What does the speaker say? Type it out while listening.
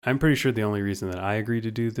I'm pretty sure the only reason that I agreed to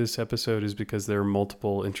do this episode is because there are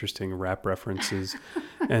multiple interesting rap references.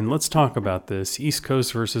 And let's talk about this. East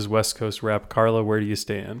Coast versus West Coast rap. Carla, where do you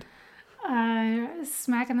stand?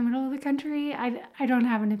 Smack in the middle of the country. I don't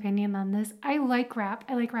have an opinion on this. I like rap.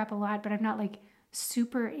 I like rap a lot, but I'm not like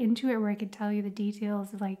super into it where I could tell you the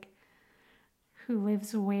details of like who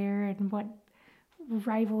lives where and what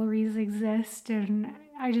rivalries exist. And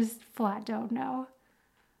I just flat don't know.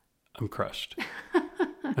 I'm crushed.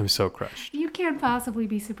 I'm so crushed. You can't possibly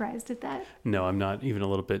be surprised at that. No, I'm not even a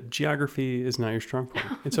little bit. Geography is not your strong point.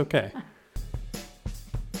 It's okay.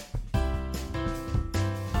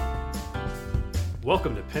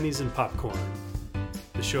 Welcome to Pennies and Popcorn,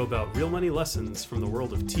 the show about real money lessons from the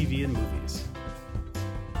world of TV and movies.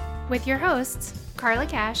 With your hosts, Carla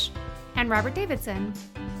Cash and Robert Davidson,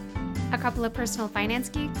 a couple of personal finance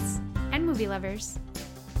geeks and movie lovers.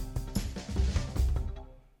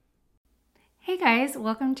 Hey guys,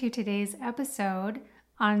 welcome to today's episode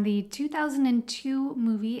on the 2002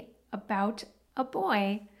 movie About a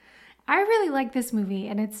Boy. I really like this movie,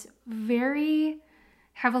 and it's very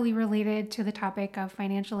heavily related to the topic of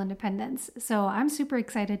financial independence. So I'm super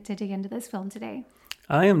excited to dig into this film today.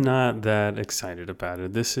 I am not that excited about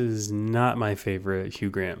it. This is not my favorite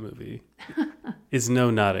Hugh Grant movie. It's no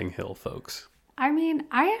Notting Hill, folks. I mean,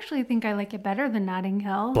 I actually think I like it better than Notting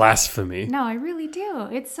Hill. Blasphemy. No, I really do.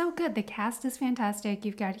 It's so good. The cast is fantastic.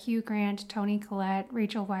 You've got Hugh Grant, Toni Collette,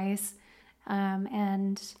 Rachel Weisz,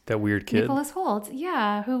 and that weird kid. Nicholas Hoult,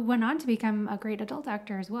 yeah, who went on to become a great adult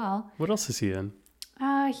actor as well. What else is he in?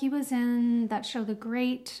 He was in that show The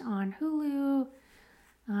Great on Hulu.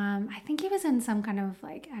 I think he was in some kind of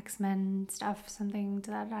like X-Men stuff, something to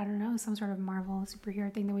that, I don't know, some sort of Marvel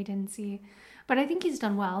superhero thing that we didn't see. But I think he's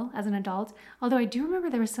done well as an adult. Although I do remember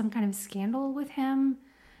there was some kind of scandal with him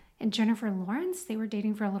and Jennifer Lawrence. They were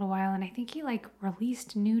dating for a little while, and I think he like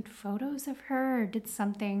released nude photos of her or did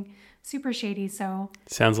something super shady. So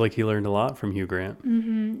sounds like he learned a lot from Hugh Grant.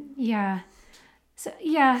 Yeah. So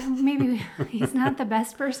yeah, maybe he's not the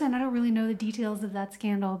best person. I don't really know the details of that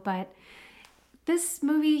scandal, but this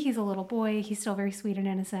movie, he's a little boy. He's still very sweet and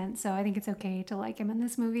innocent, so I think it's okay to like him in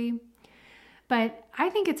this movie. But I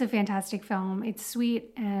think it's a fantastic film. It's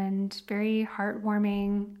sweet and very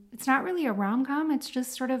heartwarming. It's not really a rom-com. It's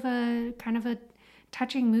just sort of a kind of a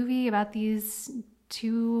touching movie about these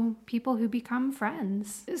two people who become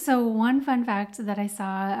friends. So one fun fact that I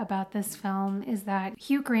saw about this film is that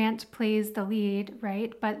Hugh Grant plays the lead,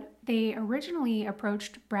 right? But they originally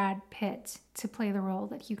approached Brad Pitt to play the role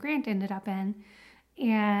that Hugh Grant ended up in,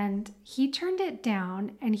 and he turned it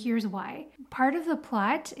down, and here's why. Part of the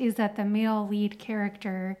plot is that the male lead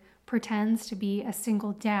character pretends to be a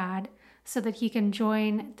single dad so that he can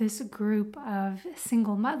join this group of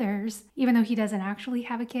single mothers. Even though he doesn't actually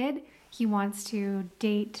have a kid, he wants to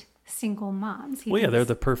date single moms. They're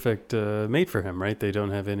the perfect mate for him, right? They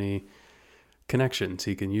don't have any connections.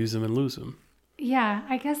 He can use them and lose them. Yeah,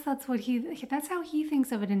 I guess that's how he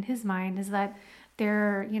thinks of it in his mind, is that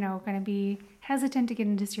they're, going to be hesitant to get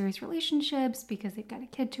into serious relationships because they've got a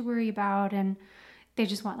kid to worry about, and they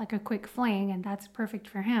just want like a quick fling, and that's perfect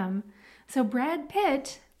for him. So Brad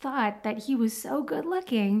Pitt thought that he was so good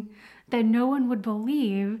looking that no one would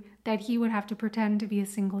believe that he would have to pretend to be a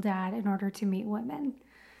single dad in order to meet women.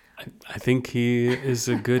 I think he is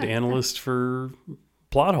a good analyst for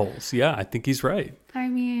plot holes. Yeah, I think he's right. I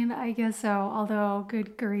mean, I guess so. Although,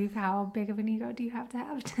 good grief, how big of an ego do you have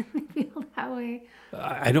to feel that way?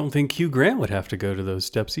 I don't think Hugh Grant would have to go to those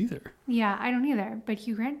steps either. Yeah, I don't either. But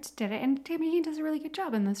Hugh Grant did it, and he does a really good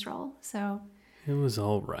job in this role. So it was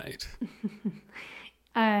all right.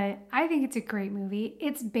 I think it's a great movie.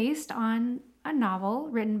 It's based on a novel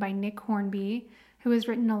written by Nick Hornby, who has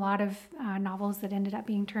written a lot of novels that ended up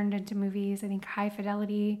being turned into movies. I think High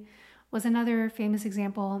Fidelity was another famous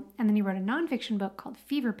example. And then he wrote a nonfiction book called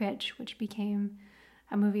Fever Pitch, which became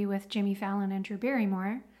a movie with Jimmy Fallon and Drew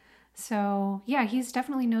Barrymore. So yeah, he's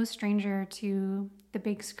definitely no stranger to the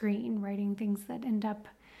big screen, writing things that end up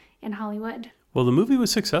in Hollywood. Well, the movie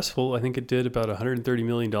was successful. I think it did about $130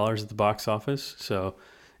 million at the box office. So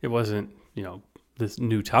it wasn't, this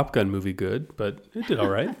new Top Gun movie good, but it did all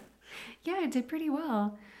right. Yeah, it did pretty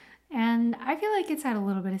well. And I feel like it's had a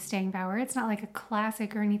little bit of staying power. It's not like a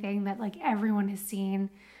classic or anything that like everyone has seen,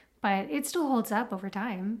 but it still holds up over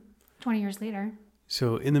time, 20 years later.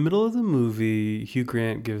 So in the middle of the movie, Hugh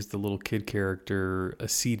Grant gives the little kid character a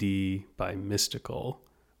CD by Mystical,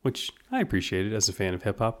 which I appreciated as a fan of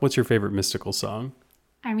hip hop. What's your favorite Mystical song?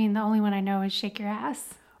 I mean, the only one I know is Shake Your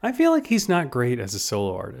Ass. I feel like he's not great as a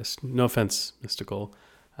solo artist. No offense, Mystical.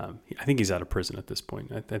 I think he's out of prison at this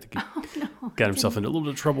point. I think he Oh no. got himself into a little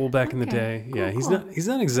bit of trouble back in the day. Cool, Yeah, cool. he's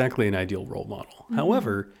not exactly an ideal role model.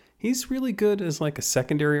 However, he's really good as like a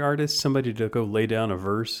secondary artist, somebody to go lay down a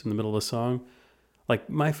verse in the middle of a song. Like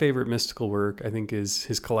my favorite Mystical work, I think, is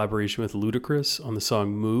his collaboration with Ludacris on the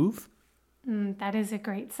song "Move." That is a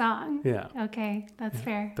great song. Yeah, Okay, that's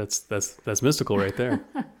fair. that's Mystical right there.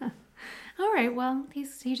 All right, well,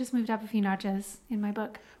 he just moved up a few notches in my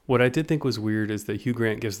book. What I did think was weird is that Hugh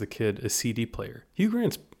Grant gives the kid a CD player. Hugh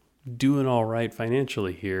Grant's doing all right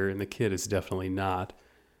financially here, and the kid is definitely not.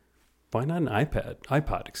 Why not an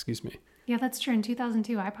iPod, excuse me. Yeah, that's true. In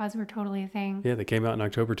 2002, iPods were totally a thing. Yeah, they came out in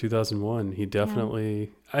October 2001. He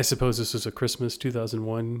definitely, I suppose this was a Christmas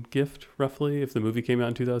 2001 gift, roughly, if the movie came out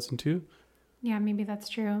in 2002. Yeah, maybe that's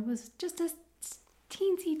true. It was just a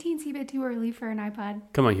teensy bit too early for an iPod.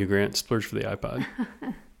 Come on, Hugh Grant, splurge for the iPod.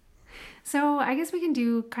 So I guess we can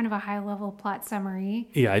do kind of a high level plot summary.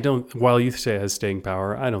 Yeah, while you say it has staying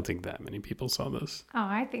power, I don't think that many people saw this. Oh,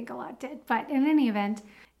 I think a lot did. But in any event,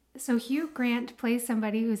 so Hugh Grant plays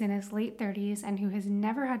somebody who's in his late 30s and who has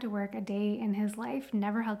never had to work a day in his life,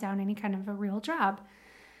 never held down any kind of a real job.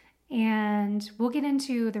 And we'll get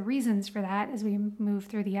into the reasons for that as we move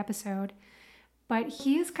through the episode. But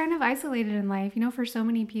he is kind of isolated in life. You know, for so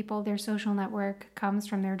many people, their social network comes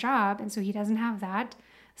from their job. And so he doesn't have that.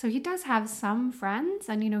 So he does have some friends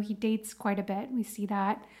and, you know, he dates quite a bit. We see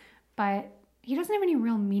that. But he doesn't have any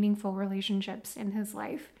real meaningful relationships in his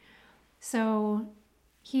life. So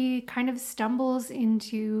he kind of stumbles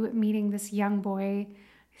into meeting this young boy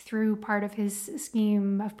through part of his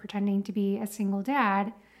scheme of pretending to be a single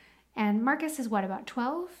dad. And Marcus is what, about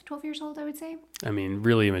 12 years old, I would say? I mean,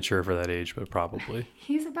 really immature for that age, but probably.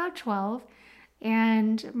 He's about 12.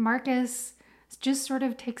 And Marcus just sort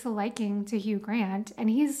of takes a liking to Hugh Grant. And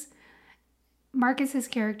Marcus's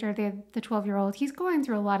character, the 12-year-old, he's going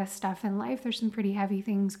through a lot of stuff in life. There's some pretty heavy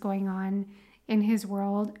things going on in his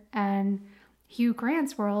world. And Hugh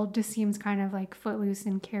Grant's world just seems kind of like footloose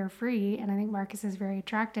and carefree. And I think Marcus is very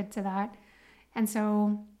attracted to that. And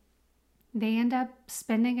so they end up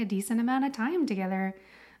spending a decent amount of time together.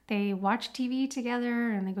 They watch TV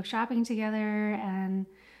together and they go shopping together and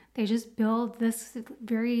they just build this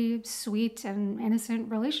very sweet and innocent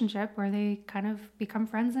relationship where they kind of become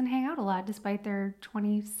friends and hang out a lot despite their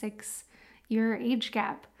 26-year age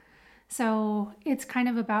gap. So it's kind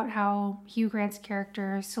of about how Hugh Grant's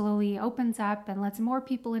character slowly opens up and lets more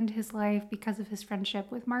people into his life because of his friendship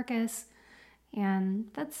with Marcus. And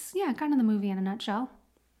that's, kind of the movie in a nutshell.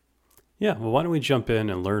 Yeah, well, why don't we jump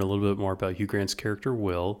in and learn a little bit more about Hugh Grant's character,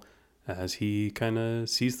 Will, as he kind of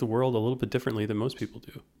sees the world a little bit differently than most people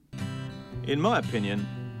do. In my opinion,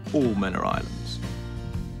 all men are islands.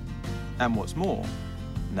 And what's more,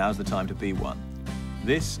 now's the time to be one.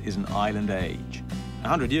 This is an island age.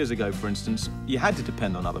 100 years ago, for instance, you had to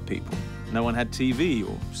depend on other people. No one had TV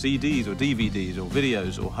or CDs or DVDs or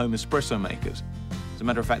videos or home espresso makers. As a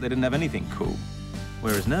matter of fact, they didn't have anything cool.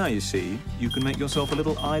 Whereas now, you see, you can make yourself a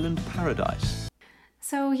little island paradise.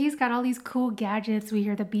 So he's got all these cool gadgets. We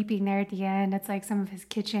hear the beeping there at the end. It's like some of his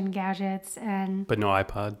kitchen gadgets. But no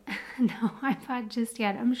iPod? No iPod just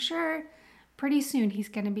yet. I'm sure pretty soon he's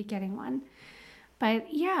going to be getting one. But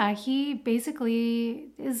yeah, he basically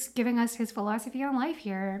is giving us his philosophy on life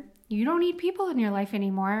here. You don't need people in your life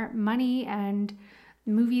anymore. Money and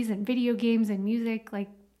movies and video games and music,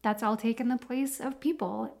 that's all taken the place of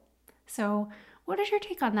people. So what is your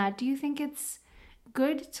take on that? Do you think it's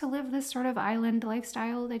good to live this sort of island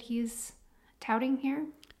lifestyle that he's touting here?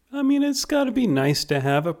 I mean, it's got to be nice to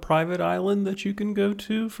have a private island that you can go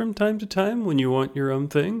to from time to time when you want your own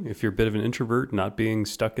thing. If you're a bit of an introvert, not being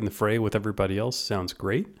stuck in the fray with everybody else sounds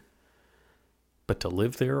great. But to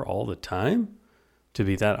live there all the time? To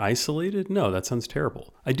be that isolated? No, that sounds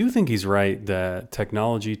terrible. I do think he's right that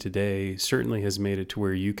technology today certainly has made it to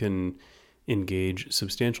where you can engage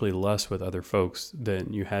substantially less with other folks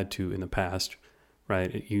than you had to in the past,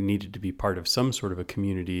 right? You needed to be part of some sort of a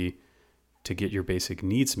community to get your basic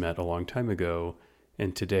needs met a long time ago.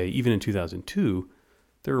 And today, even in 2002,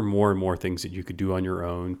 there are more and more things that you could do on your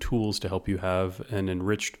own, tools to help you have an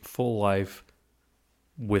enriched full life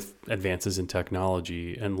with advances in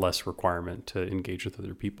technology and less requirement to engage with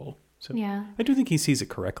other people. So yeah, I do think he sees it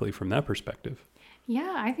correctly from that perspective.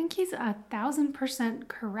 Yeah, I think he's 1,000%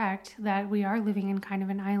 correct that we are living in kind of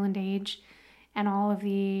an island age, and all of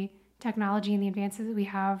the technology and the advances that we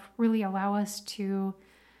have really allow us to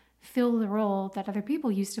fill the role that other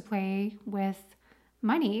people used to play with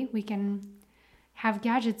money. We can have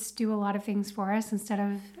gadgets do a lot of things for us instead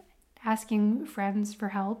of asking friends for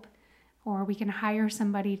help, or we can hire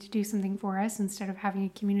somebody to do something for us instead of having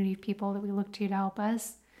a community of people that we look to help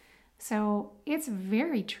us. So it's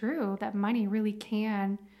very true that money really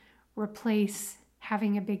can replace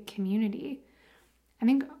having a big community. I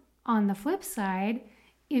think on the flip side,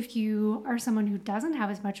 if you are someone who doesn't have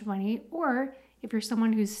as much money, or if you're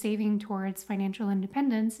someone who's saving towards financial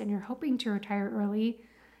independence and you're hoping to retire early,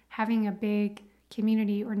 having a big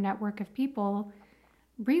community or network of people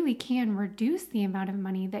really can reduce the amount of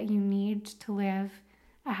money that you need to live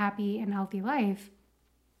a happy and healthy life,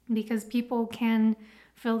 because people can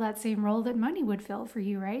fill that same role that money would fill for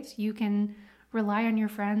you, right? You can rely on your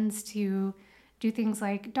friends to do things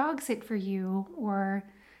like dog sit for you, or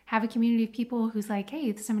have a community of people who's like, hey,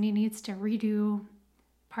 if somebody needs to redo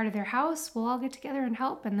part of their house, we'll all get together and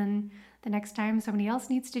help. And then the next time somebody else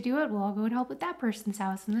needs to do it, we'll all go and help with that person's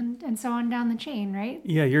house, and so on down the chain, right?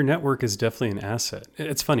 Yeah, your network is definitely an asset.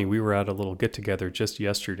 It's funny, we were at a little get-together just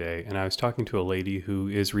yesterday, and I was talking to a lady who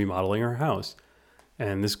is remodeling her house.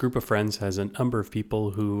 And this group of friends has a number of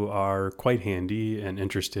people who are quite handy and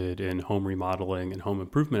interested in home remodeling and home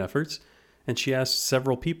improvement efforts. And she asked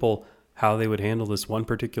several people how they would handle this one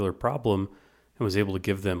particular problem, and was able to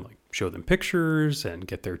give them, show them pictures and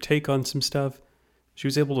get their take on some stuff. She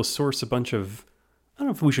was able to source a bunch of, I don't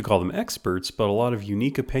know if we should call them experts, but a lot of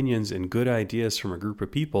unique opinions and good ideas from a group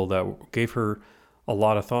of people that gave her a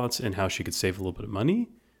lot of thoughts in how she could save a little bit of money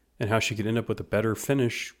and how she could end up with a better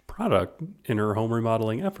finished product in her home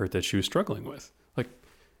remodeling effort that she was struggling with.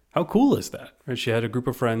 How cool is that? Right? She had a group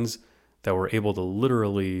of friends that were able to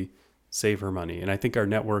literally save her money. And I think our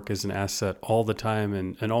network is an asset all the time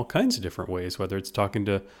in all kinds of different ways, whether it's talking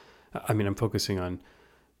to, I'm focusing on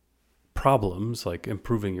problems like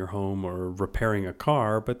improving your home or repairing a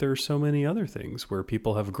car, but there are so many other things where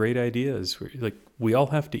people have great ideas. We all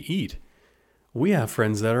have to eat. We have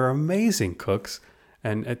friends that are amazing cooks,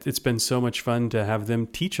 and it's been so much fun to have them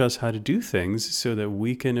teach us how to do things so that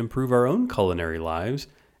we can improve our own culinary lives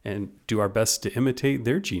and do our best to imitate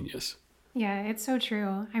their genius. Yeah, it's so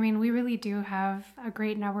true. I mean, we really do have a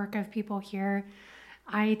great network of people here.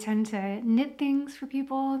 I tend to knit things for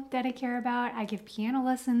people that I care about. I give piano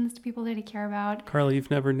lessons to people that I care about. Carly, you've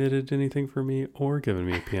never knitted anything for me or given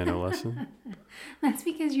me a piano lesson. That's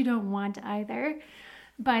because you don't want either.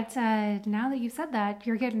 But now that you've said that,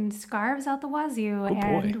 you're getting scarves out the wazoo,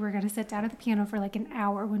 and we're going to sit down at the piano for an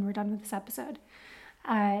hour when we're done with this episode.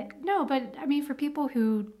 No, but I mean, for people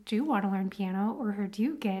who do want to learn piano or who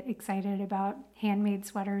do get excited about handmade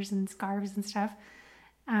sweaters and scarves and stuff,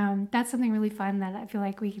 that's something really fun that I feel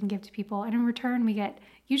like we can give to people. And in return, we get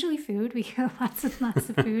usually food. We get lots and lots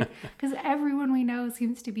of food because everyone we know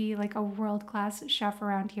seems to be a world-class chef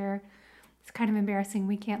around here. It's kind of embarrassing.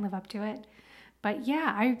 We can't live up to it. But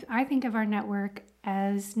yeah, I think of our network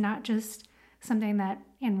as not just something that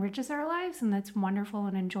enriches our lives and that's wonderful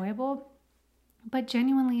and enjoyable, but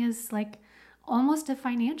genuinely is almost a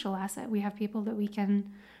financial asset. We have people that we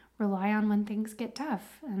can rely on when things get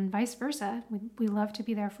tough, and vice versa. We love to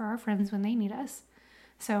be there for our friends when they need us.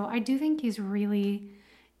 So I do think he's really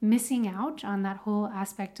missing out on that whole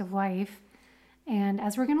aspect of life. And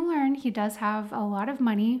as we're going to learn, he does have a lot of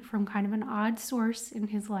money from kind of an odd source in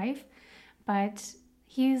his life, but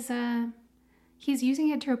he's using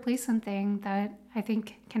it to replace something that I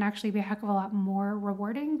think can actually be a heck of a lot more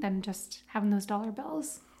rewarding than just having those dollar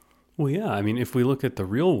bills. Well, yeah. I mean, if we look at the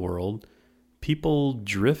real world, people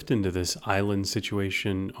drift into this island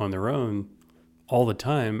situation on their own all the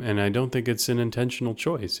time, and I don't think it's an intentional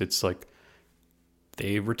choice. It's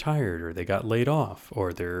they retired, or they got laid off,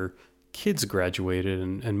 or their kids graduated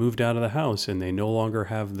and moved out of the house, and they no longer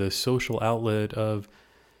have the social outlet of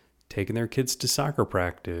taking their kids to soccer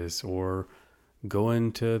practice or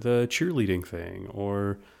going to the cheerleading thing,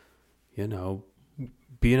 or,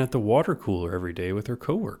 being at the water cooler every day with their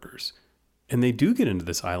coworkers. And they do get into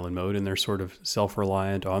this island mode, and they're sort of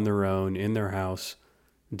self-reliant on their own in their house,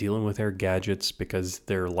 dealing with their gadgets because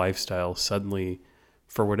their lifestyle suddenly,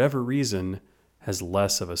 for whatever reason, has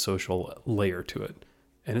less of a social layer to it.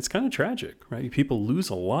 And it's kind of tragic, right? People lose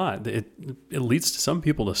a lot. It leads to some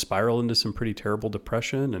people to spiral into some pretty terrible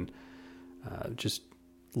depression and just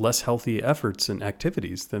less healthy efforts and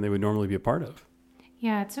activities than they would normally be a part of.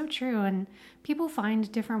 Yeah, it's so true. And people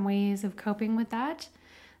find different ways of coping with that.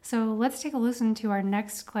 So let's take a listen to our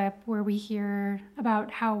next clip where we hear about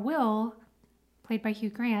how Will, played by Hugh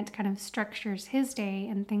Grant, kind of structures his day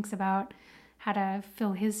and thinks about how to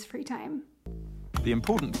fill his free time. The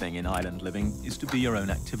important thing in island living is to be your own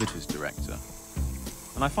activities director.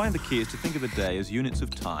 And I find the key is to think of a day as units of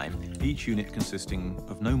time, each unit consisting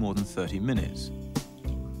of no more than 30 minutes.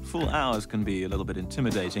 Full hours can be a little bit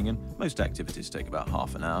intimidating, and most activities take about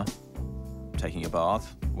half an hour. Taking a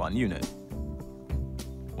bath, 1 unit.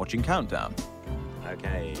 Watching Countdown,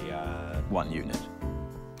 Okay, 1 unit.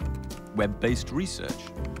 Web-based research.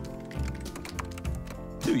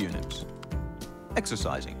 2 units.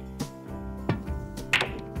 Exercising.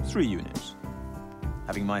 3 units.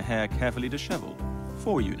 Having my hair carefully disheveled.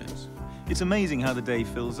 4 units. It's amazing how the day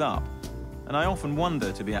fills up. And I often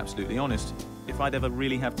wonder, to be absolutely honest, if I'd ever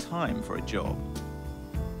really have time for a job.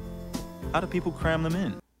 How do people cram them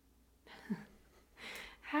in?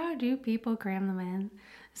 How do people cram them in?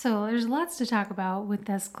 So there's lots to talk about with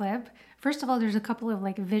this clip. First of all, there's a couple of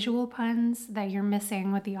like visual puns that you're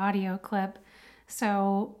missing with the audio clip.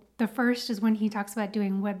 So the first is when he talks about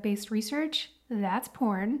doing web-based research. That's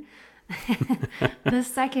porn. The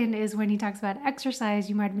second is when he talks about exercise.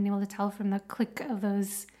 You might have been able to tell from the click of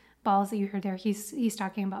those balls that you heard there. He's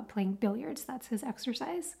talking about playing billiards. That's his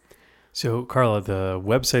exercise. So, Carla, the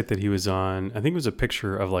website that he was on, I think it was a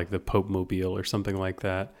picture of like the Pope Mobile or something like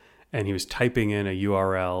that. And he was typing in a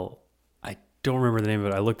URL. I don't remember the name of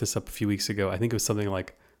it. I looked this up a few weeks ago. I think it was something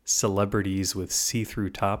like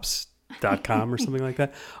celebritieswithseethroughtops.com or something like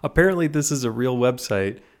that. Apparently, this is a real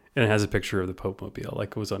website and it has a picture of the Pope Mobile,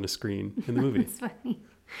 like it was on a screen in the movie. That's funny.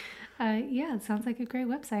 Yeah, it sounds like a great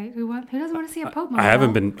website. Who doesn't want to see a Pope Mobile? I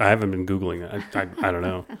haven't been Googling it. I don't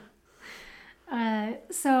know.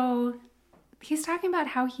 So he's talking about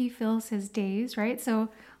how he fills his days, right? So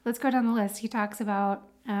let's go down the list. He talks about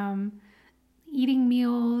eating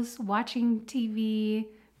meals, watching TV,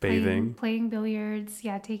 bathing, playing billiards,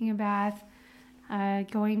 taking a bath,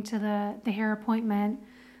 going to the hair appointment.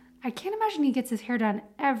 I can't imagine he gets his hair done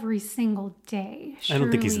every single day. I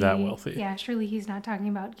don't think he's that wealthy. Yeah, surely he's not talking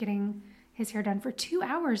about getting his hair done for 2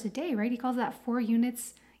 hours a day, right? He calls that 4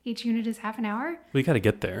 units. Each unit is half an hour. We got to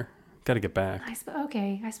get there. Got to get back. I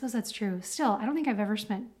suppose that's true. Still, I don't think I've ever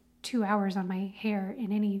spent 2 hours on my hair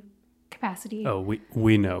in any capacity. Oh,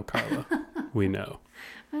 we know, Carla. We know.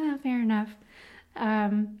 Well, fair enough.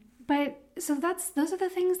 But so those are the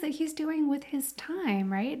things that he's doing with his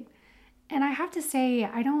time, right? And I have to say,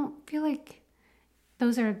 I don't feel like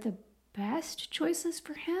those are the best choices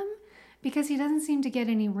for him because he doesn't seem to get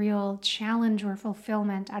any real challenge or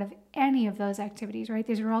fulfillment out of any of those activities, right?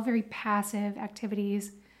 These are all very passive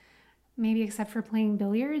activities, maybe except for playing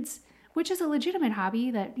billiards, which is a legitimate hobby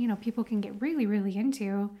that, people can get really, really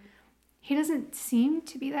into. He doesn't seem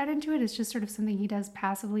to be that into it. It's just sort of something he does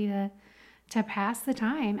passively to pass the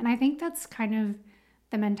time. And I think that's kind of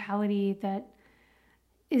the mentality that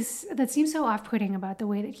seems so off-putting about the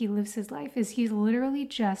way that he lives his life, is he's literally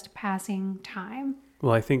just passing time.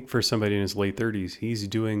 Well, I think for somebody in his late 30s, he's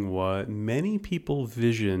doing what many people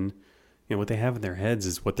vision, what they have in their heads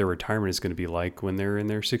is what their retirement is going to be like when they're in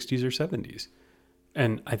their 60s or 70s.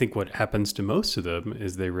 And I think what happens to most of them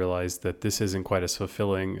is they realize that this isn't quite as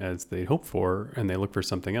fulfilling as they'd hoped for, and they look for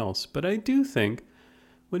something else. But I do think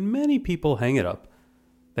when many people hang it up,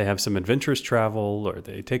 they have some adventurous travel, or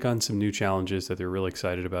they take on some new challenges that they're really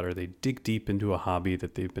excited about, or they dig deep into a hobby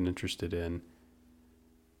that they've been interested in.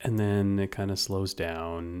 And then it kind of slows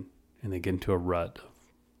down and they get into a rut of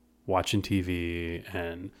watching TV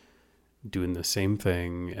and doing the same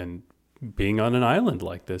thing and being on an island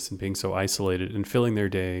like this and being so isolated and filling their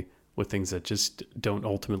day with things that just don't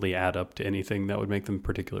ultimately add up to anything that would make them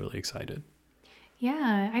particularly excited.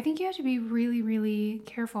 Yeah, I think you have to be really, really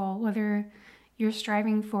careful whether you're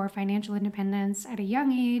striving for financial independence at a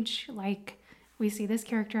young age, like we see this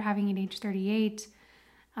character having at age 38,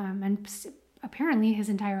 and apparently his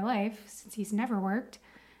entire life, since he's never worked,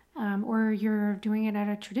 or you're doing it at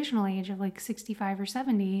a traditional age of like 65 or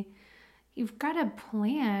 70, you've got to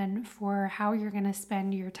plan for how you're going to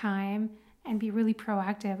spend your time and be really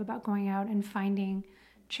proactive about going out and finding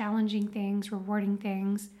challenging things, rewarding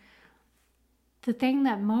things. The thing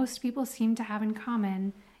that most people seem to have in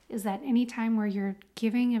common is that anytime where you're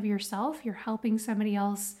giving of yourself, you're helping somebody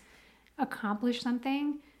else accomplish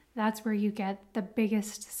something, that's where you get the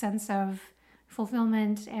biggest sense of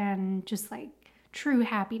fulfillment and just like true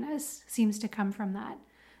happiness seems to come from that.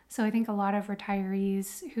 So I think a lot of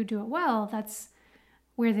retirees who do it well, that's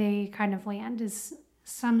where they kind of land, is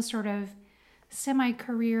some sort of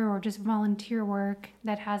semi-career or just volunteer work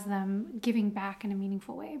that has them giving back in a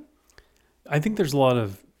meaningful way. I think there's a lot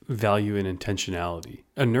of value in intentionality.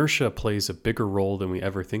 Inertia plays a bigger role than we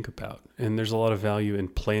ever think about. And there's a lot of value in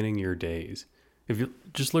planning your days. If you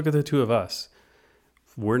just look at the two of us,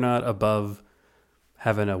 we're not above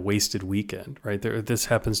having a wasted weekend, right? This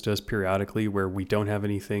happens to us periodically where we don't have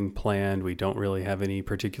anything planned. We don't really have any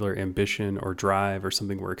particular ambition or drive or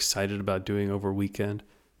something we're excited about doing over a weekend.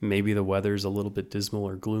 Maybe the weather's a little bit dismal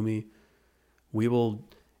or gloomy. We will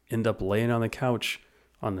end up laying on the couch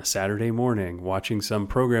on the Saturday morning, watching some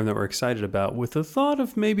program that we're excited about with the thought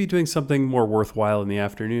of maybe doing something more worthwhile in the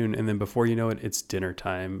afternoon. And then before you know it, it's dinner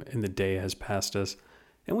time and the day has passed us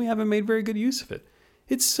and we haven't made very good use of it.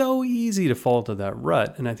 It's so easy to fall into that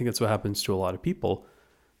rut. And I think that's what happens to a lot of people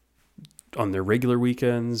on their regular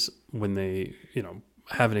weekends when they,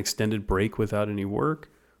 have an extended break without any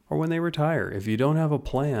work, or when they retire. If you don't have a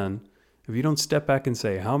plan, if you don't step back and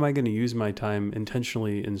say, how am I going to use my time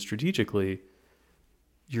intentionally and strategically,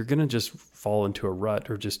 you're going to just fall into a rut,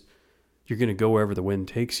 or you're going to go wherever the wind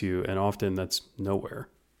takes you. And often that's nowhere.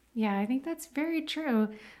 Yeah, I think that's very true.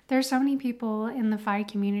 There's so many people in the FI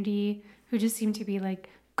community who just seem to be like,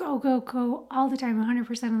 go, go, go all the time, 100%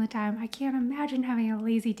 of the time. I can't imagine having a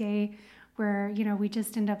lazy day where, we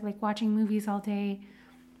just end up like watching movies all day.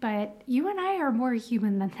 But you and I are more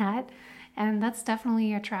human than that. And that's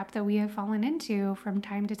definitely a trap that we have fallen into from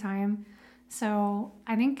time to time. So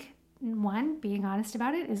I think, one, being honest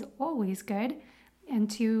about it is always good. And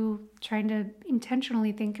two, trying to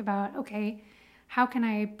intentionally think about, okay, how can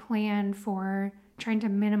I plan for trying to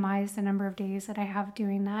minimize the number of days that I have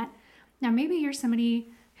doing that? Now, maybe you're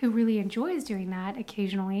somebody who really enjoys doing that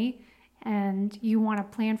occasionally, and you want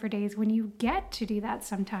to plan for days when you get to do that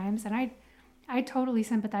sometimes. And I totally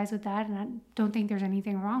sympathize with that, and I don't think there's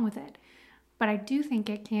anything wrong with it. But I do think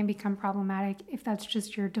it can become problematic if that's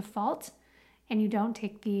just your default and you don't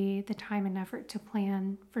take the time and effort to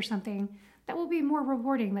plan for something that will be more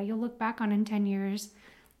rewarding, that you'll look back on in 10 years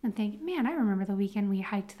and think, man, I remember the weekend we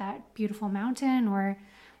hiked that beautiful mountain, or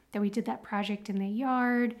that we did that project in the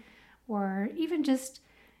yard, or even just,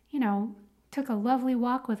 took a lovely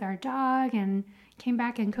walk with our dog and came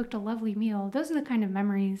back and cooked a lovely meal. Those are the kind of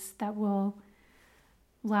memories that will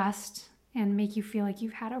last and make you feel like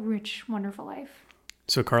you've had a rich, wonderful life.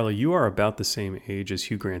 So, Carla, you are about the same age as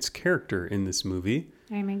Hugh Grant's character in this movie.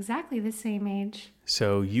 I'm exactly the same age.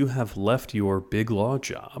 So you have left your big law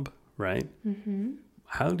job, right? Mm-hmm.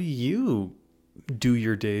 How do you do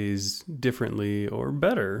your days differently or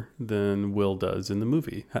better than Will does in the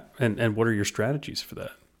movie? And what are your strategies for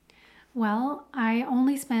that? Well, I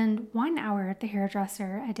only spend 1 hour at the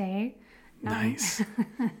hairdresser a day. Nice.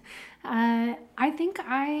 I think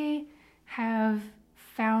I have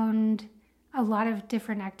found a lot of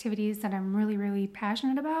different activities that I'm really, really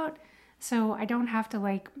passionate about. So I don't have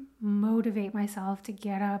to motivate myself to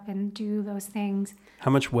get up and do those things.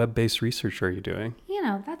 How much web-based research are you doing?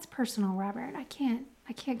 That's personal, Robert. I can't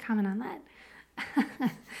comment on that.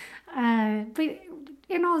 But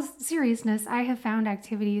in all seriousness, I have found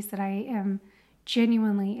activities that I am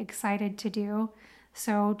genuinely excited to do.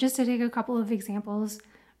 So just to take a couple of examples,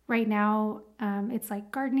 right now it's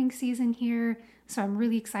like gardening season here. So I'm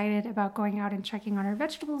really excited about going out and checking on our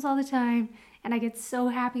vegetables all the time. And I get so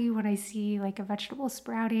happy when I see a vegetable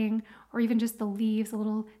sprouting, or even just the leaves, the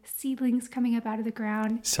little seedlings coming up out of the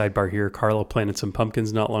ground. Sidebar here, Carla planted some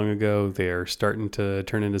pumpkins not long ago. They're starting to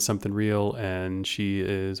turn into something real, and she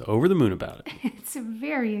is over the moon about it. It's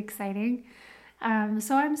very exciting.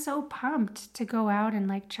 So I'm so pumped to go out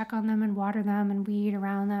and check on them and water them and weed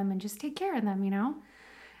around them and just take care of them,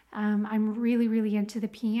 I'm really, really into the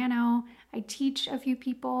piano. I teach a few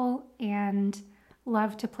people and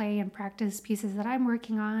love to play and practice pieces that I'm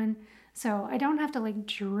working on. So I don't have to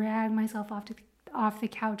drag myself off the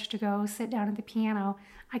couch to go sit down at the piano.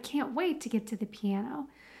 I can't wait to get to the piano.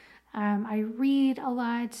 I read a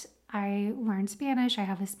lot. I learn Spanish. I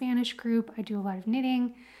have a Spanish group. I do a lot of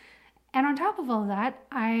knitting. And on top of all that,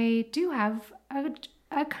 I do have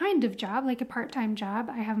a kind of job, a part-time job.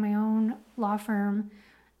 I have my own law firm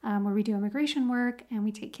where we do immigration work and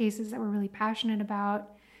we take cases that we're really passionate about.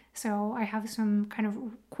 So I have some kind of,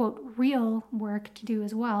 quote, real work to do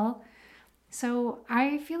as well. So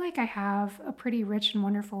I feel like I have a pretty rich and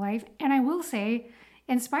wonderful life. And I will say,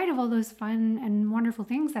 in spite of all those fun and wonderful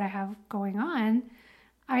things that I have going on,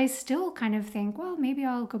 I still kind of think, well, maybe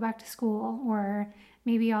I'll go back to school, or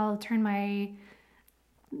maybe I'll turn my,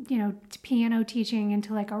 piano teaching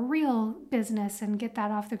into a real business and get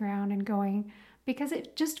that off the ground and going, because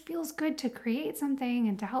it just feels good to create something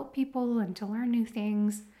and to help people and to learn new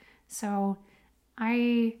things. So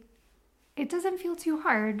it doesn't feel too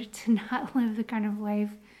hard to not live the kind of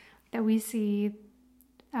life that we see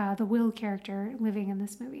the Will character living in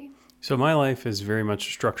this movie. So my life is very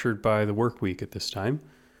much structured by the work week at this time,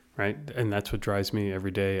 right? And that's what drives me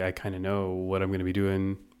every day. I kind of know what I'm going to be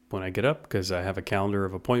doing when I get up because I have a calendar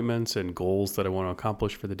of appointments and goals that I want to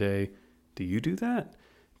accomplish for the day. Do you do that?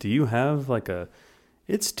 Do you have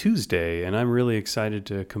it's Tuesday and I'm really excited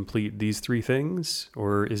to complete these 3 things?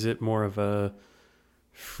 Or is it more of a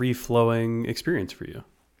free-flowing experience for you?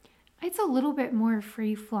 It's a little bit more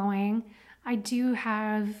free-flowing. I do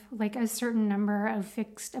have like a certain number of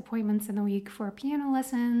fixed appointments in the week for piano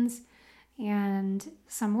lessons and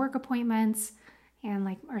some work appointments. And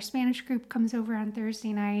like our Spanish group comes over on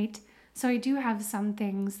Thursday night. So I do have some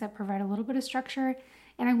things that provide a little bit of structure.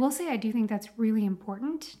 And I will say I do think that's really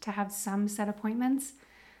important to have some set appointments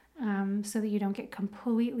so that you don't get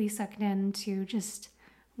completely sucked into just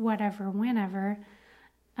whatever, whenever.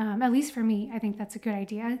 At least for me, I think that's a good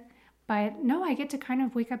idea. But no, I get to kind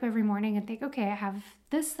of wake up every morning and think, okay, I have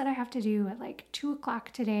this that I have to do at like 2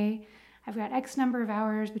 o'clock today. I've got X number of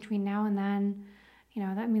hours between now and then. You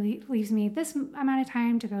know, that leaves me this amount of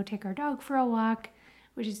time to go take our dog for a walk,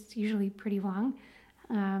 which is usually pretty long.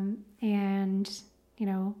 And, you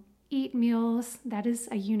know, eat meals. That is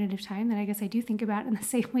a unit of time that I guess I do think about in the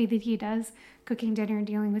same way that he does, cooking dinner and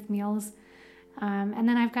dealing with meals. And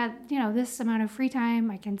then I've got, you know, this amount of free time.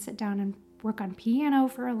 I can sit down and work on piano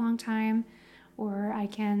for a long time, or I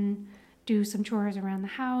can do some chores around the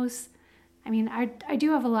house. I mean, I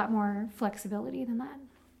do have a lot more flexibility than that.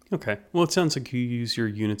 Okay. Well, it sounds like you use your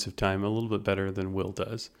units of time a little bit better than Will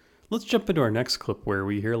does. Let's jump into our next clip where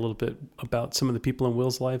we hear a little bit about some of the people in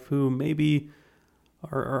Will's life who maybe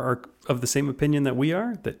are of the same opinion that we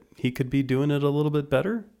are, that he could be doing it a little bit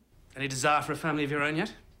better. Any desire for a family of your own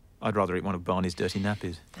yet? I'd rather eat one of Barney's dirty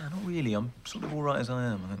nappies. No, not really. I'm sort of all right as I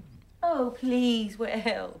am, I think. Oh, please,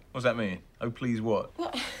 Will. What's that mean? Oh, please what?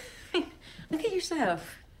 What? Look at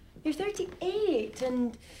yourself. You're 38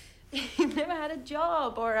 and you've never had a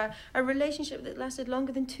job or a relationship that lasted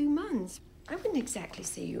longer than 2 months. I wouldn't exactly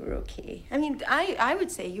say you were okay. I mean, I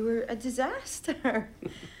would say you were a disaster.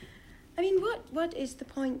 I mean, what is the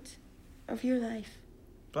point of your life?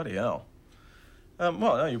 Bloody hell. Well,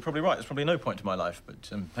 no, you're probably right. There's probably no point to my life, but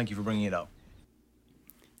thank you for bringing it up.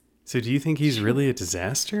 So do you think he's really a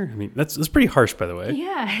disaster? I mean, that's pretty harsh, by the way.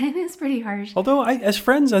 Yeah, it is pretty harsh. Although, as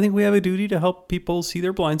friends, I think we have a duty to help people see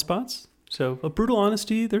their blind spots. So, a brutal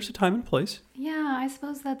honesty, there's a time and place. Yeah, I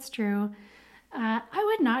suppose that's true. I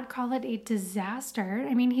would not call it a disaster.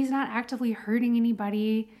 I mean, he's not actively hurting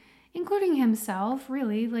anybody, including himself,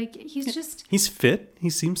 really. Like, He's fit. He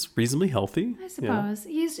seems reasonably healthy. I suppose.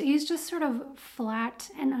 Yeah. He's just sort of flat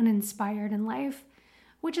and uninspired in life,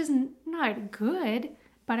 which is not good,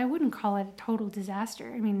 but I wouldn't call it a total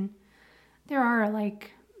disaster. I mean, there are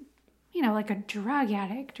like a drug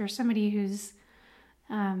addict or somebody who's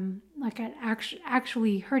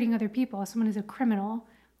actually hurting other people, someone who's a criminal.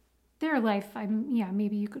 Their life,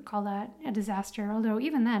 maybe you could call that a disaster. Although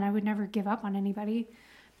even then, I would never give up on anybody.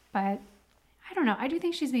 But I don't know. I do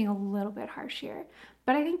think she's being a little bit harsh here.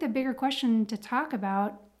 But I think the bigger question to talk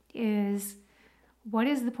about is, what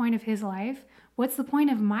is the point of his life? What's the point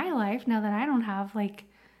of my life now that I don't have like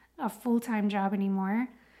a full-time job anymore?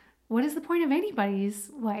 What is the point of anybody's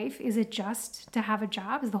life? Is it just to have a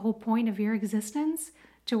job? Is the whole point of your existence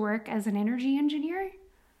to work as an energy engineer?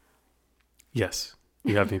 Yes,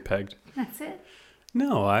 you have me pegged. That's it.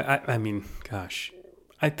 No, I mean, gosh,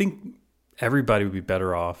 I think everybody would be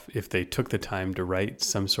better off if they took the time to write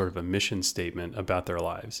some sort of a mission statement about their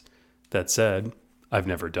lives. That said, I've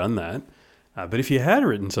never done that. But if you had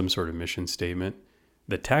written some sort of mission statement,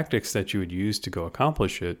 the tactics that you would use to go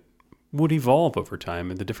accomplish it would evolve over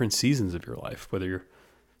time in the different seasons of your life, whether you're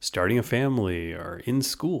starting a family or in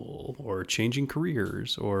school or changing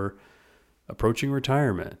careers or approaching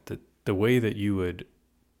retirement. The way that you would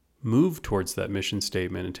move towards that mission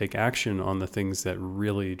statement and take action on the things that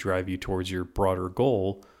really drive you towards your broader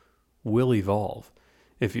goal will evolve.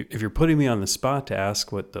 If you're putting me on the spot to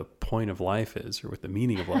ask what the point of life is or what the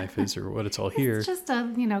meaning of life is or what it's all here. It's just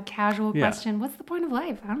a casual question. What's the point of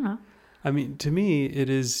life? I don't know. I mean, to me,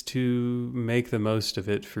 it is to make the most of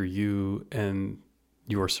it for you and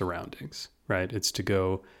your surroundings, right? It's to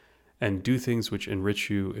go and do things which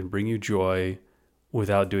enrich you and bring you joy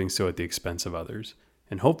without doing so at the expense of others.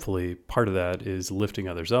 And hopefully part of that is lifting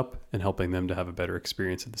others up and helping them to have a better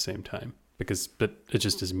experience at the same time, because it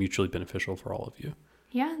just is mutually beneficial for all of you.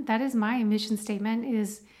 Yeah, that is my mission statement,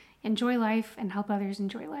 is enjoy life and help others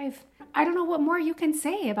enjoy life. I don't know what more you can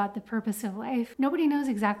say about the purpose of life. Nobody knows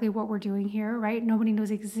exactly what we're doing here, right? Nobody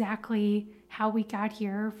knows exactly how we got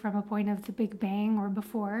here from a point of the Big Bang or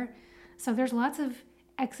before. So there's lots of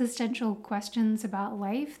existential questions about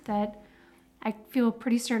life that I feel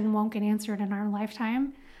pretty certain won't get answered in our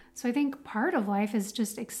lifetime. So I think part of life is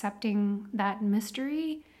just accepting that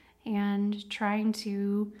mystery and trying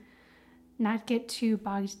to not get too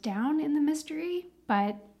bogged down in the mystery,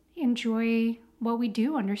 but enjoy what we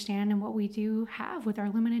do understand and what we do have with our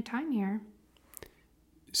limited time here.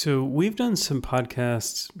 So we've done some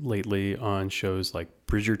podcasts lately on shows like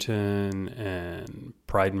Bridgerton and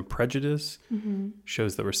Pride and Prejudice,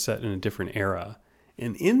 shows that were set in a different era.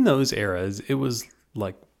 And in those eras, it was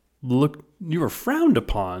like, look, you were frowned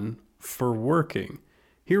upon for working.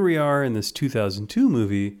 Here we are in this 2002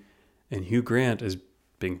 movie, and Hugh Grant is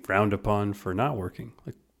being frowned upon for not working.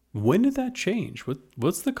 Like, when did that change?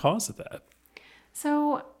 What's the cause of that?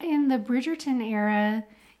 So in the Bridgerton era,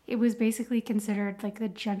 it was basically considered like the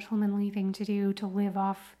gentlemanly thing to do to live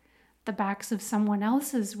off the backs of someone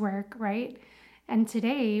else's work, right? And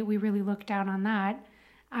today we really look down on that.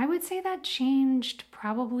 I would say that changed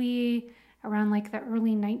probably around like the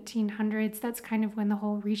early 1900s. That's kind of when the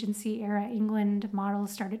whole Regency era England model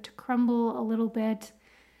started to crumble a little bit.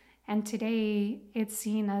 And today it's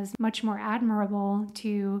seen as much more admirable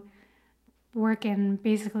to work in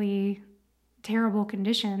basically terrible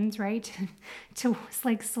conditions, right? To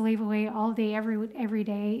like slave away all day, every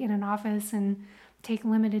day in an office and take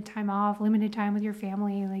limited time off, limited time with your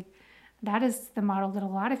family. Like that is the model that a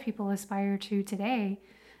lot of people aspire to today.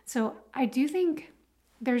 So I do think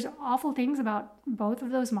there's awful things about both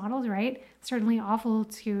of those models, right? Certainly awful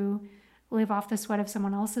to live off the sweat of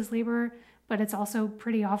someone else's labor, but it's also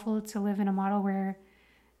pretty awful to live in a model where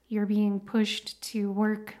you're being pushed to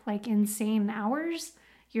work like insane hours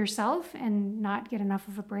yourself and not get enough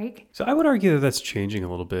of a break. So I would argue that that's changing a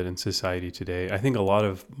little bit in society today. I think a lot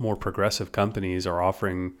of more progressive companies are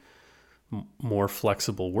offering more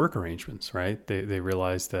flexible work arrangements, right? They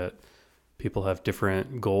realize that people have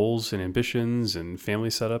different goals and ambitions and family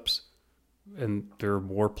setups, and there are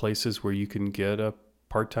more places where you can get a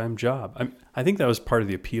part-time job. I think that was part of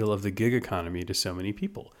the appeal of the gig economy to so many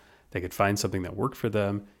people. They could find something that worked for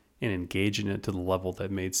them and engage in it to the level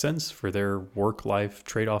that made sense for their work-life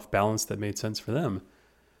trade-off balance that made sense for them.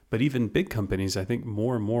 But even big companies, I think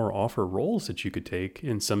more and more offer roles that you could take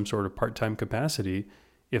in some sort of part-time capacity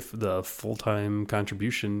if the full-time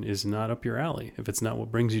contribution is not up your alley. If it's not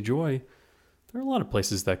what brings you joy, there are a lot of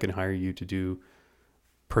places that can hire you to do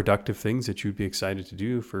productive things that you'd be excited to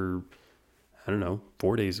do for,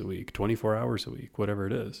 4 days a week, 24 hours a week, whatever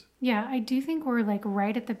it is. Yeah, I do think we're like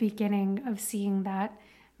right at the beginning of seeing that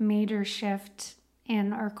major shift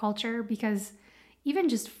in our culture, because even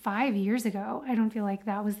just 5 years ago, I don't feel like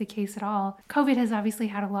that was the case at all. COVID has obviously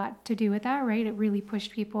had a lot to do with that, right? It really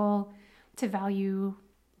pushed people to value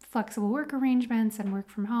flexible work arrangements and work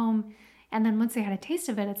from home. And then once they had a taste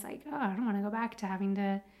of it, it's like, oh, I don't want to go back to having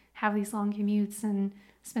to have these long commutes and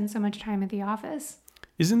spend so much time at the office.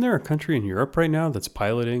 Isn't there a country in Europe right now that's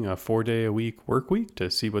piloting a 4-day-a-week work week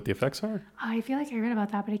to see what the effects are? I feel like I read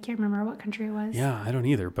about that, but I can't remember what country it was. Yeah, I don't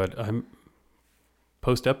either, but I'm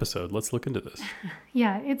post-episode. Let's look into this.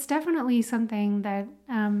 Yeah, it's definitely something that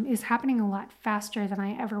is happening a lot faster than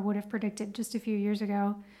I ever would have predicted just a few years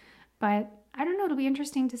ago. But I don't know, it'll be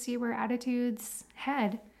interesting to see where attitudes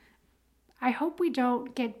head. I hope we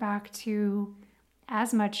don't get back to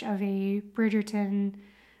as much of a Bridgerton,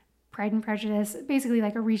 Pride and Prejudice, basically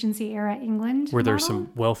like a Regency era England where there's model.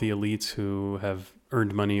 some wealthy elites who have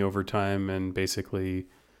earned money over time and basically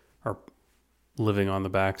are living on the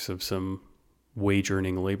backs of some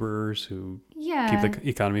wage-earning laborers who keep the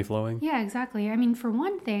economy flowing. Yeah, exactly. I mean, for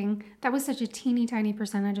one thing, that was such a teeny tiny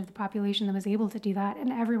percentage of the population that was able to do that, and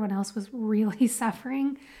everyone else was really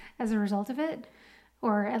suffering as a result of it,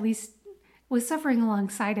 or at least was suffering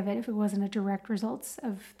alongside of it if it wasn't a direct result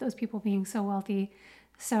of those people being so wealthy.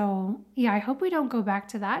 So, yeah, I hope we don't go back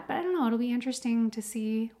to that, but I don't know. It'll be interesting to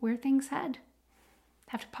see where things head.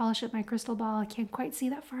 I have to polish up my crystal ball. I can't quite see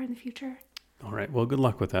that far in the future. All right. Well, good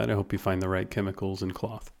luck with that. I hope you find the right chemicals and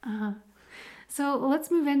cloth. So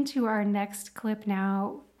let's move into our next clip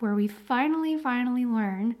now, where we finally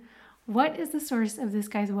learn what is the source of this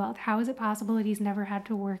guy's wealth. How is it possible that he's never had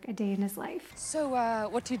to work a day in his life? So,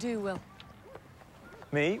 what do you do, Will?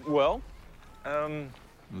 Me? Well,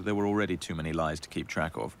 There were already too many lies to keep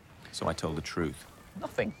track of, so I told the truth.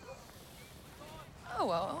 nothing. Oh,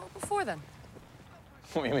 well, before then.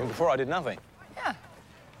 What, you mean before I did nothing? Yeah.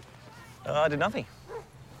 I did nothing.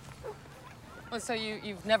 Well, so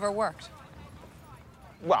you've never worked?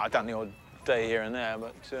 Well, I've done the odd day here and there,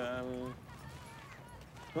 but,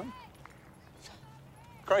 well,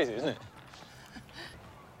 crazy, isn't it?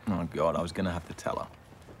 Oh, God, I was going to have to tell her.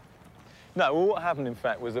 No, well, what happened, in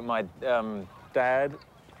fact, was that my dad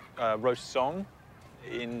wrote a song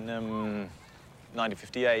in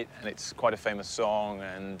 1958, and it's quite a famous song,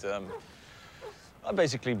 and I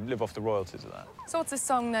basically live off the royalties of that. So what's this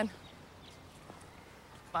song, then?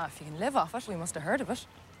 Well, if you can live off it, we must have heard of it.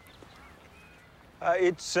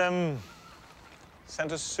 It's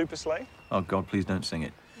Santa's Super Sleigh. Oh, God, please don't sing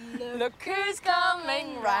it. Look who's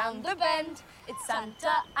coming round the bend. It's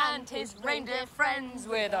Santa and his reindeer friends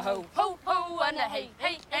with a ho, ho, ho and a hey,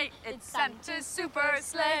 hey, hey. It's Santa's super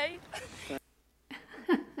sleigh.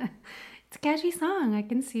 It's a catchy song. I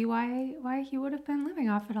can see why he would have been living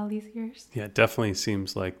off it all these years. Yeah, it definitely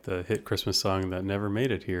seems like the hit Christmas song that never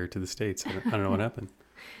made it here to the States. I don't know what happened.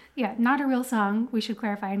 Yeah, not a real song. We should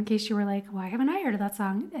clarify in case you were like, why haven't I heard of that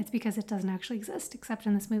song? It's because it doesn't actually exist except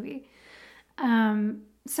in this movie.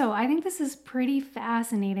 So I think this is pretty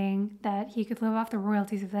fascinating that he could live off the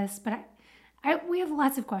royalties of this, but we have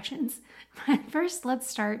lots of questions. First, let's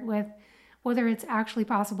start with whether it's actually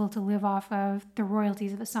possible to live off of the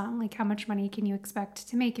royalties of a song. Like, how much money can you expect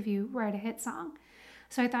to make if you write a hit song?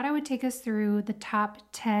 So I thought I would take us through the top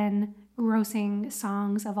 10 grossing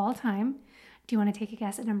songs of all time. Do you want to take a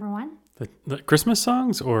guess at number one? The Christmas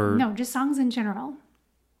songs or? No, just songs in general.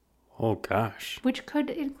 Oh, gosh. Which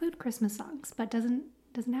could include Christmas songs, but doesn't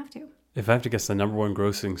have to. If I have to guess the number one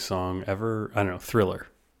grossing song ever, I don't know, Thriller.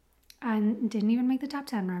 And didn't even make the top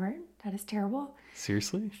 10, Robert. That is terrible.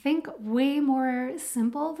 Seriously? Think way more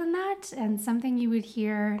simple than that and something you would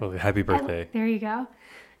hear. Oh, Happy Birthday. There you go.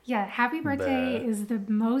 Yeah, Happy Birthday is the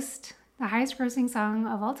highest grossing song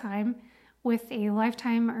of all time with a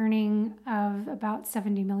lifetime earning of about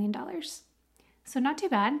 $70 million. So not too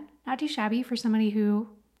bad, not too shabby for somebody who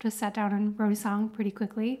just sat down and wrote a song pretty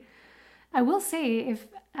quickly. I will say, if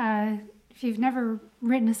you've never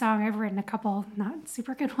written a song, I've written a couple not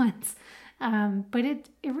super good ones, but it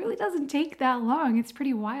really doesn't take that long. It's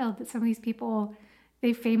pretty wild that some of these people,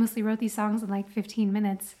 they famously wrote these songs in like 15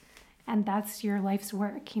 minutes, and that's your life's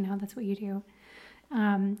work. You know, that's what you do.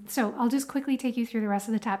 So I'll just quickly take you through the rest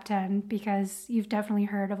of the top 10 because you've definitely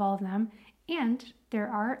heard of all of them. And there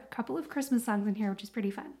are a couple of Christmas songs in here, which is pretty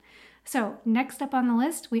fun. So next up on the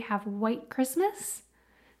list, we have White Christmas,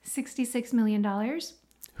 $66 million.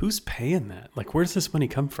 Who's paying that? Like, where does this money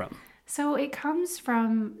come from? So it comes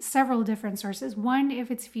from several different sources. One, if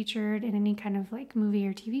it's featured in any kind of like movie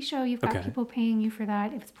or TV show, you've got people paying you for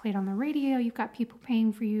that. If it's played on the radio, you've got people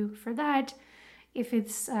paying for you for that. If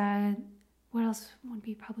it's, what else would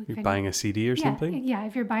be public? You're buying a CD or something? Yeah,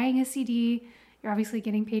 if you're buying a CD, you're obviously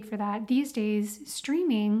getting paid for that. These days,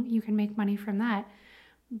 streaming, you can make money from that.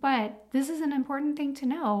 But this is an important thing to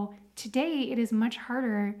know. Today, it is much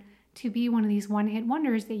harder to be one of these one-hit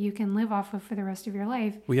wonders that you can live off of for the rest of your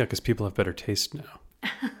life. Well, yeah, because people have better taste now.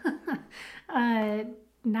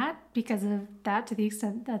 Not because of that, to the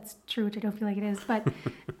extent that's true, which I don't feel like it is. But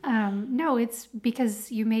no, it's because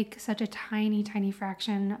you make such a tiny, tiny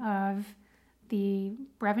fraction of the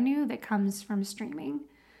revenue that comes from streaming.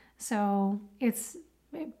 So it's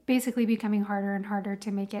basically becoming harder and harder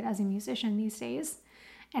to make it as a musician these days.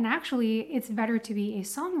 And actually, it's better to be a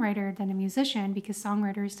songwriter than a musician because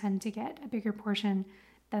songwriters tend to get a bigger portion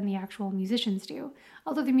than the actual musicians do.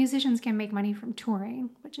 Although the musicians can make money from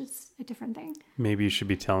touring, which is a different thing. Maybe you should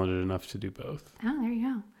be talented enough to do both. Oh, there you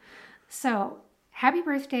go. So, Happy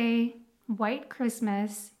Birthday, White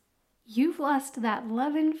Christmas, You've Lost That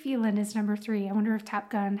Lovin' Feelin' is number 3. I wonder if Top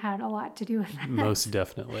Gun had a lot to do with that. Most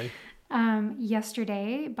definitely.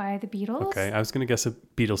 Yesterday by the Beatles. Okay, I was going to guess a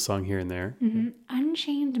Beatles song here and there. Mm-hmm.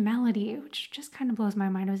 Unchained Melody, which just kind of blows my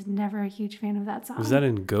mind. I was never a huge fan of that song. Was that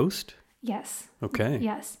in Ghost? Yes. Okay.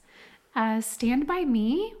 Yes. Stand By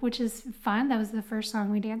Me, which is fun. That was the first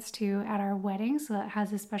song we danced to at our wedding, so that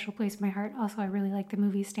has a special place in my heart. Also, I really like the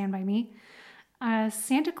movie Stand By Me.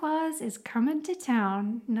 Santa Claus is Coming to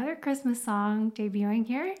Town, another Christmas song debuting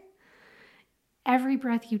here. Every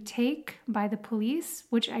Breath You Take by The Police,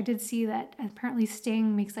 which I did see that apparently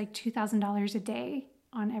Sting makes like $2,000 a day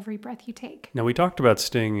on Every Breath You Take. Now, we talked about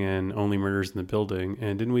Sting and Only Murders in the Building,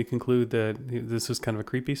 and didn't we conclude that this was kind of a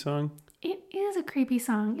creepy song? It is a creepy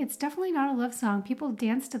song. It's definitely not a love song. People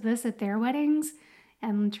dance to this at their weddings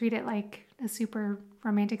and treat it like a super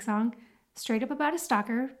romantic song. Straight up about a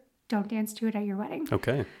stalker. Don't dance to it at your wedding.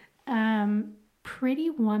 Okay. Pretty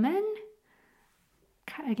Woman.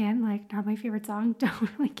 Again, like not my favorite song. Don't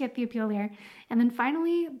really get the appeal there. And then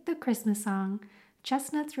finally, the Christmas song,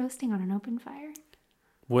 Chestnuts Roasting on an Open Fire.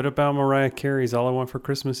 What about Mariah Carey's All I Want for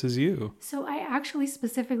Christmas Is You? So I actually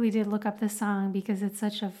specifically did look up this song because it's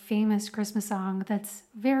such a famous Christmas song that's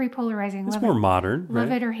very polarizing. It's more modern, right?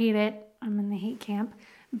 Love it or hate it. I'm in the hate camp.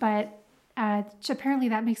 But apparently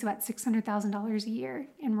that makes about $600,000 a year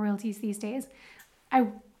in royalties these days.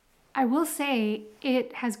 I will say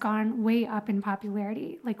it has gone way up in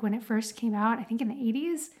popularity. Like when it first came out, I think in the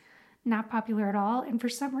 80s, not popular at all. And for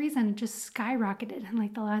some reason, it just skyrocketed in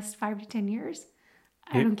like the last 5 to 10 years.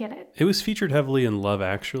 I don't get it. It was featured heavily in Love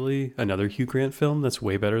Actually, another Hugh Grant film that's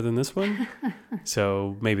way better than this one.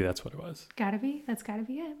 So maybe that's what it was. Gotta be. That's gotta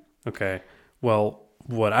be it. Okay. Well,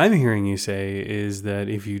 what I'm hearing you say is that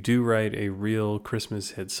if you do write a real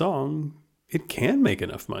Christmas hit song, it can make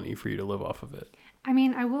enough money for you to live off of it. I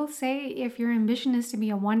mean, I will say if your ambition is to be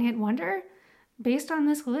a one-hit wonder, based on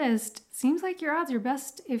this list, seems like your odds are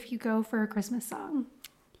best if you go for a Christmas song.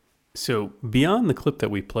 So beyond the clip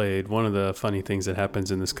that we played, one of the funny things that happens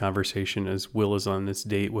in this conversation is Will is on this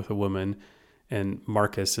date with a woman and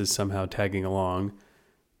Marcus is somehow tagging along.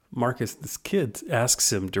 Marcus, this kid,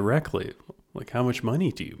 asks him directly, like, how much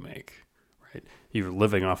money do you make? Right? You're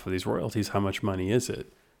living off of these royalties. How much money is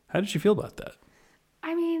it? How did you feel about that?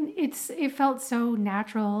 I mean, it felt so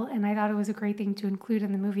natural, and I thought it was a great thing to include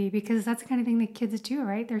in the movie because that's the kind of thing that kids do,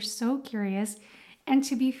 right? They're so curious. And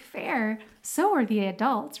to be fair, so are the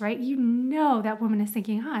adults, right? You know that woman is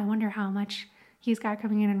thinking, I wonder how much he's got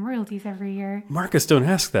coming in royalties every year. Marcus, don't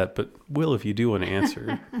ask that, but Will, if you do want to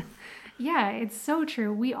answer. Yeah, it's so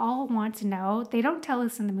true. We all want to know. They don't tell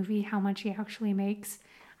us in the movie how much he actually makes.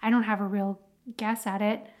 I don't have a real guess at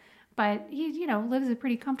it, but he, lives a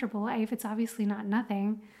pretty comfortable life. It's obviously not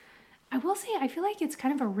nothing. I will say, I feel like it's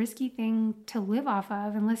kind of a risky thing to live off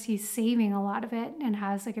of unless he's saving a lot of it and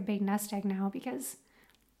has like a big nest egg now because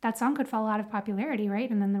that song could fall out of popularity, right?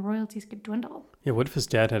 And then the royalties could dwindle. Yeah, what if his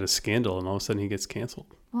dad had a scandal and all of a sudden he gets canceled?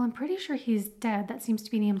 Well, I'm pretty sure he's dead. That seems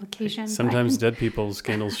to be the implication. Sometimes dead people's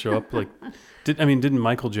scandals show up. Like, didn't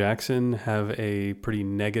Michael Jackson have a pretty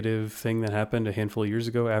negative thing that happened a handful of years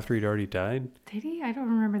ago after he'd already died? Did he? I don't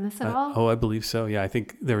remember this at all. Oh, I believe so. Yeah, I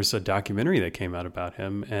think there was a documentary that came out about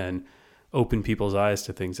him and opened people's eyes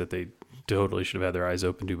to things that they totally should have had their eyes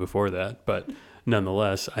open to before that. But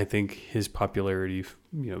nonetheless, I think his popularity,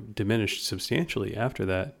 diminished substantially after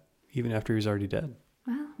that, even after he was already dead.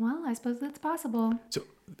 Well, I suppose that's possible. So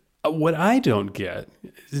what I don't get,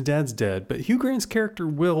 his dad's dead, but Hugh Grant's character,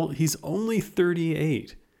 Will, he's only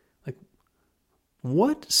 38. Like,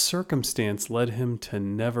 what circumstance led him to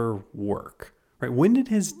never work? Right? When did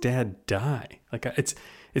his dad die? Like,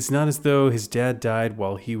 it's not as though his dad died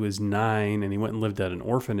while he was 9 and he went and lived at an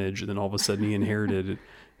orphanage and then all of a sudden he inherited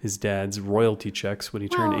his dad's royalty checks when he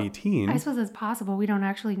turned 18. I suppose it's possible. We don't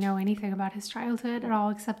actually know anything about his childhood at all,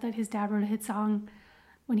 except that his dad wrote a hit song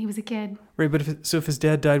when he was a kid. Right, but if his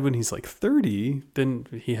dad died when he's like 30, then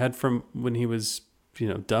he had from when he was,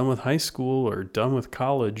 done with high school or done with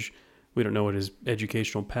college. We don't know what his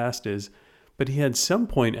educational past is, but he had some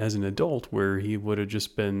point as an adult where he would have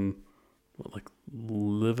just been like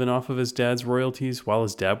living off of his dad's royalties while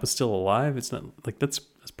his dad was still alive. It's not like that's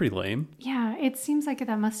pretty lame. Yeah, it seems like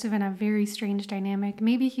that must have been a very strange dynamic.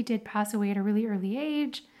 Maybe he did pass away at a really early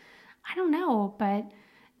age. I don't know, but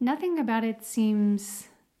nothing about it seems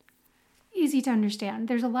easy to understand.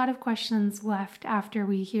 There's a lot of questions left after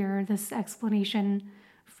we hear this explanation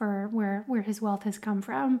for where his wealth has come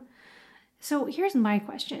from. So here's my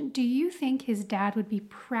question. Do you think his dad would be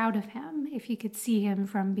proud of him if he could see him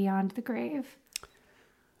from beyond the grave?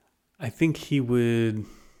 I think he would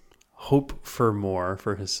hope for more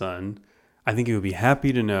for his son. I think he would be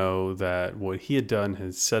happy to know that what he had done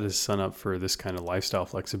has set his son up for this kind of lifestyle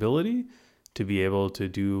flexibility, to be able to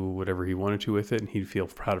do whatever he wanted to with it, and he'd feel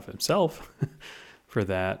proud of himself for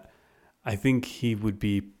that. I think he would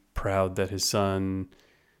be proud that his son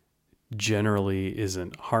generally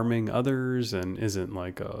isn't harming others and isn't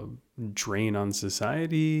like a drain on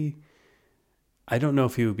society. I don't know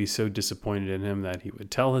if he would be so disappointed in him that he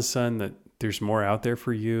would tell his son that there's more out there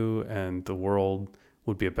for you and the world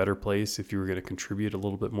would be a better place if you were going to contribute a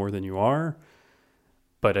little bit more than you are.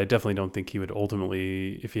 But I definitely don't think he would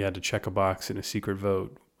ultimately, if he had to check a box in a secret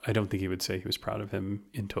vote, I don't think he would say he was proud of him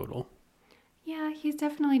in total. Yeah, he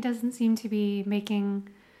definitely doesn't seem to be making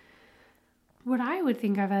what I would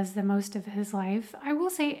think of as the most of his life. I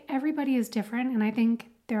will say everybody is different, and I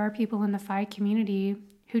think there are people in the Phi community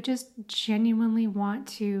who just genuinely want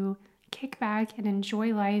to kick back and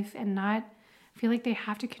enjoy life and not feel like they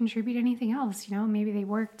have to contribute anything else. Maybe they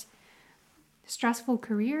worked stressful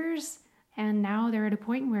careers and now they're at a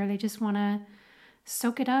point where they just want to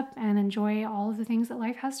soak it up and enjoy all of the things that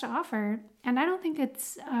life has to offer. And I don't think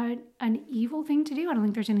it's an evil thing to do. I don't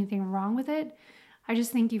think there's anything wrong with it. I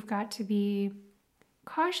just think you've got to be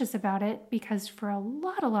cautious about it because for a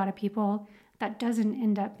lot of people, that doesn't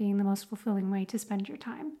end up being the most fulfilling way to spend your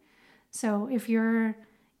time. So if you're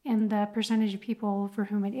in the percentage of people for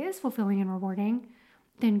whom it is fulfilling and rewarding,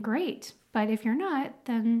 then great. But if you're not,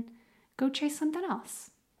 then go chase something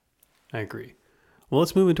else. I agree. Well,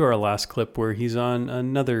 let's move into our last clip where he's on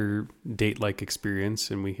another date-like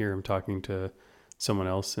experience and we hear him talking to someone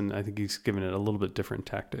else, and I think he's given it a little bit different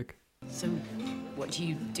tactic. So, what do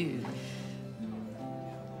you do?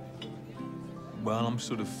 Well, I'm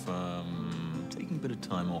sort of taking a bit of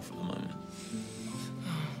time off at the moment.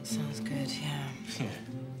 Sounds good, yeah. Yeah.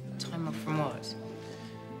 Time off from what?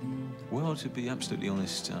 Well, to be absolutely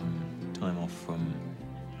honest, time off from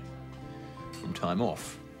time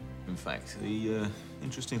off. In fact, the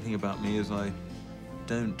interesting thing about me is I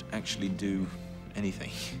don't actually do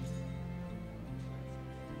anything.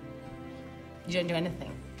 You don't do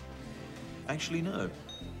anything? Actually, no.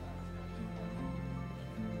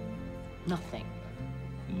 Nothing?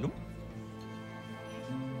 Nope.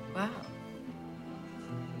 Wow.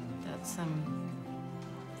 That's,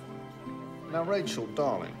 Now, Rachel,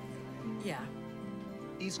 darling, yeah.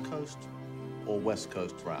 East Coast or West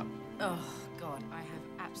Coast rap? Oh, God, I have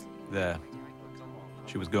absolutely no There. idea.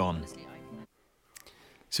 She was gone. Honestly,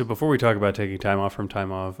 So before we talk about taking time off from time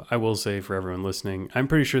off, I will say for everyone listening, I'm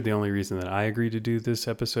pretty sure the only reason that I agreed to do this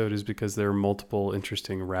episode is because there are multiple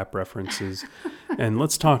interesting rap references. And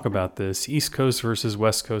let's talk about this. East Coast versus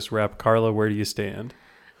West Coast rap. Carla, where do you stand?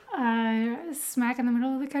 Smack in the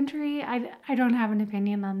middle of the country. I don't have an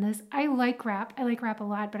opinion on this. I like rap. I like rap a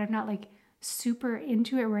lot, but I'm not like super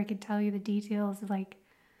into it where I could tell you the details of like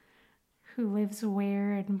who lives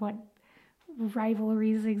where and what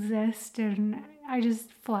rivalries exist, and I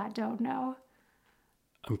just flat don't know.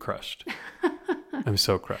 I'm crushed. I'm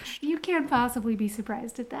so crushed. You can't possibly be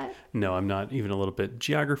surprised at that. No, I'm not even a little bit.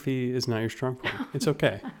 Geography is not your strong point. It's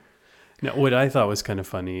okay. Now, what I thought was kind of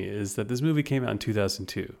funny is that this movie came out in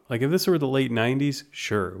 2002. Like, if this were the late 90s,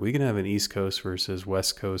 sure, we can have an East Coast versus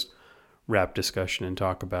West Coast rap discussion and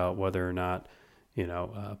talk about whether or not,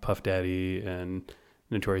 Puff Daddy and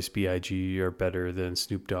Notorious B.I.G. are better than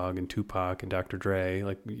Snoop Dogg and Tupac and Dr. Dre.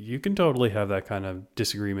 Like, you can totally have that kind of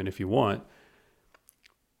disagreement if you want.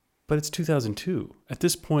 But it's 2002. At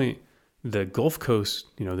this point, the Gulf Coast,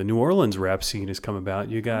 the New Orleans rap scene has come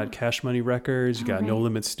about. You got Cash Money Records, you got No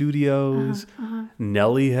Limit Studios.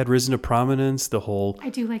 Nelly had risen to prominence. The whole I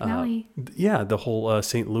do like Nelly. Yeah, the whole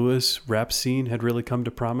St. Louis rap scene had really come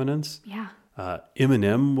to prominence. Yeah.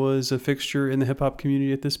 Eminem was a fixture in the hip hop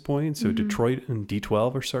community at this point. So Detroit and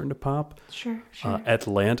D12 are starting to pop. Sure.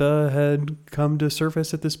 Atlanta had come to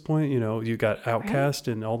surface at this point. You got Outkast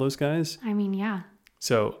and all those guys. I mean, yeah.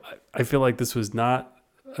 So I feel like this was not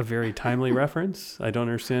a very timely reference. I don't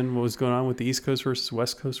understand what was going on with the East Coast versus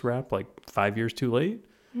West Coast rap, like 5 years too late.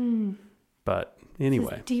 But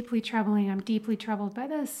anyway. This is deeply troubling. I'm deeply troubled by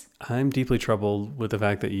this. I'm deeply troubled with the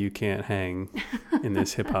fact that you can't hang in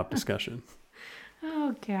this hip hop discussion.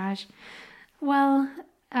 Oh, gosh. Well,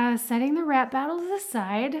 setting the rap battles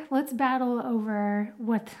aside, let's battle over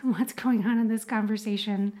what's going on in this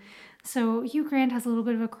conversation. So Hugh Grant has a little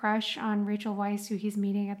bit of a crush on Rachel Weisz, who he's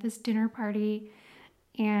meeting at this dinner party.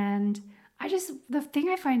 And the thing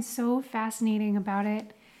I find so fascinating about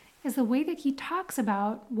it is the way that he talks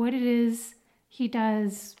about what it is he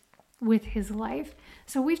does with his life.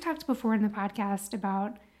 So we've talked before in the podcast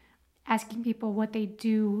about asking people what they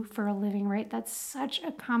do for a living, right? That's such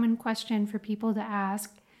a common question for people to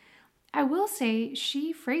ask. I will say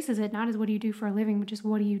she phrases it not as what do you do for a living, but just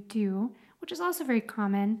what do you do, which is also very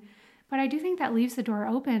common. But I do think that leaves the door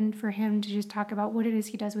open for him to just talk about what it is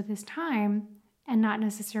he does with his time and not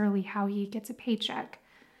necessarily how he gets a paycheck.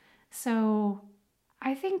 So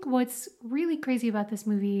I think what's really crazy about this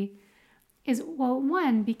movie is, well,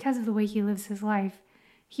 one, because of the way he lives his life,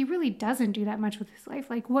 he really doesn't do that much with his life.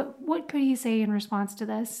 Like, what could he say in response to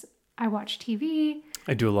this? I watch TV.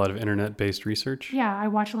 I do a lot of internet-based research. Yeah, I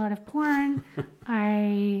watch a lot of porn.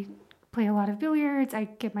 I play a lot of billiards. I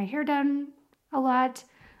get my hair done a lot.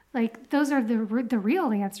 Like, those are the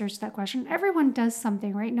real answers to that question. Everyone does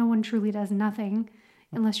something, right? No one truly does nothing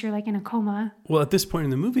unless you're like in a coma. Well, at this point in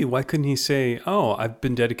the movie, why couldn't he say, oh, I've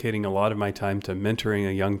been dedicating a lot of my time to mentoring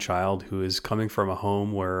a young child who is coming from a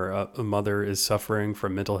home where a mother is suffering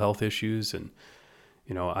from mental health issues. And,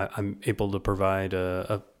 I'm able to provide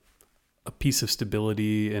a piece of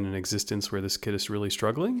stability in an existence where this kid is really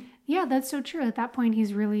struggling. Yeah, that's so true. At that point,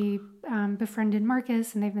 he's really befriended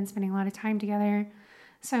Marcus and they've been spending a lot of time together.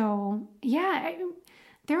 So, yeah,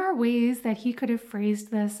 there are ways that he could have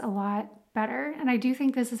phrased this a lot better. And I do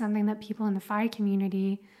think this is something that people in the FI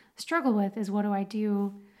community struggle with is what do I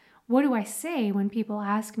do? What do I say when people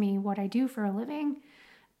ask me what I do for a living?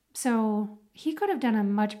 So he could have done a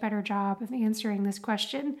much better job of answering this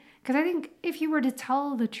question. Because I think if you were to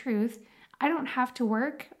tell the truth, I don't have to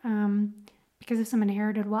work because of some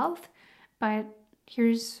inherited wealth, but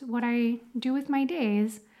here's what I do with my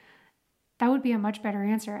days. That would be a much better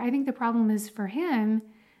answer. I think the problem is for him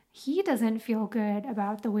he doesn't feel good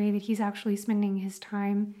about the way that he's actually spending his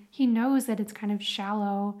time. He knows that it's kind of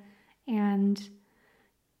shallow, and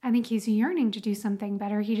I think he's yearning to do something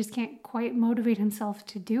better. He just can't quite motivate himself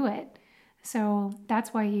to do it. So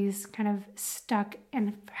that's why he's kind of stuck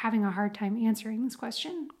and having a hard time answering this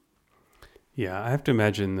question. Yeah, I have to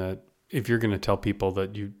imagine that if you're going to tell people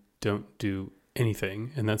that you don't do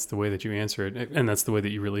anything, and that's the way that you answer it, and that's the way that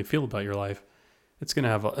you really feel about your life, it's going to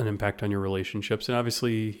have an impact on your relationships. And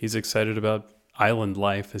obviously, he's excited about island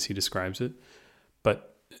life, as he describes it.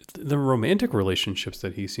 But the romantic relationships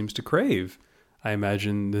that he seems to crave, I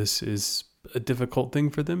imagine this is a difficult thing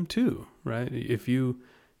for them too, right? If you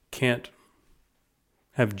can't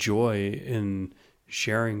have joy in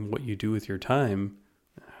sharing what you do with your time,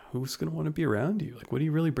 who's going to want to be around you? Like, what do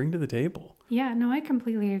you really bring to the table? Yeah, no, I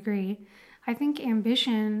completely agree. I think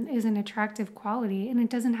ambition is an attractive quality, and it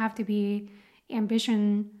doesn't have to be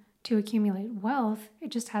ambition to accumulate wealth. It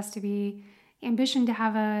just has to be ambition to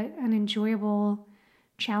have an enjoyable,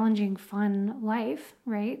 challenging, fun life,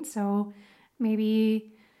 right? So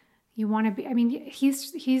maybe you want to be, I mean,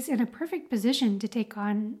 he's in a perfect position to take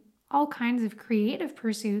on all kinds of creative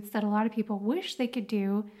pursuits that a lot of people wish they could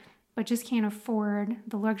do, but just can't afford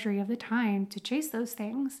the luxury of the time to chase those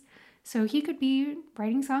things. So he could be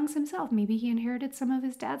writing songs himself. Maybe he inherited some of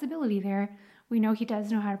his dad's ability there. We know he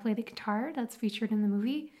does know how to play the guitar. That's featured in the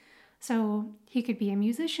movie. So he could be a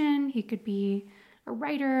musician. He could be a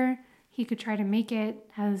writer. He could try to make it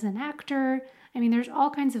as an actor. I mean, there's all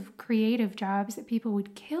kinds of creative jobs that people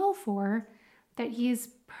would kill for that he's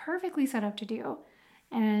perfectly set up to do.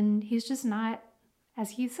 And he's just not,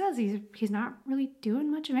 as he says, he's not really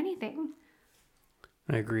doing much of anything.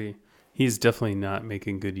 I agree. He's definitely not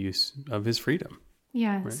making good use of his freedom.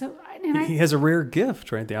 Yeah. Right? So he has a rare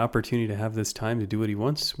gift, right? The opportunity to have this time to do what he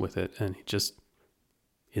wants with it, and he just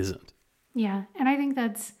isn't. Yeah. And I think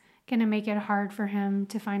that's going to make it hard for him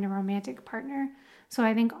to find a romantic partner. So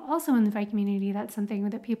I think also in the Fi community, that's something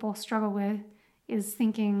that people struggle with, is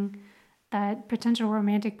thinking that potential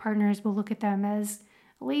romantic partners will look at them as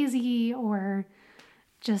lazy or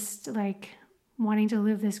just like wanting to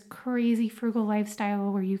live this crazy frugal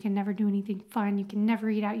lifestyle where you can never do anything fun, you can never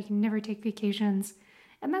eat out, you can never take vacations.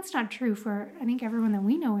 And that's not true for, I think, everyone that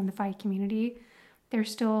we know in the Fi community. They're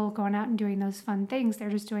still going out and doing those fun things. They're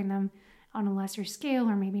just doing them on a lesser scale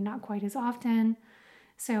or maybe not quite as often.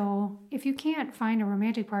 So if you can't find a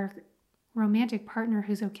romantic partner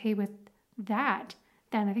who's okay with that,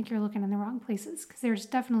 then I think you're looking in the wrong places, because there's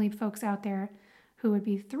definitely folks out there who would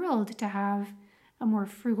be thrilled to have a more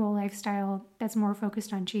frugal lifestyle that's more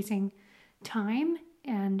focused on chasing time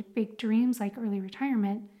and big dreams like early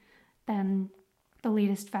retirement than the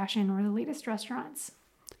latest fashion or the latest restaurants.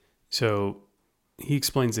 So he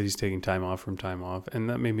explains that he's taking time off from time off, and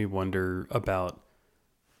that made me wonder about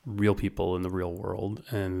real people in the real world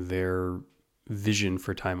and their vision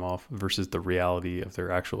for time off versus the reality of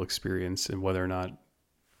their actual experience and whether or not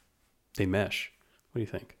they mesh. What do you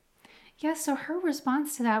think? Yeah, so her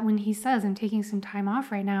response to that when he says, I'm taking some time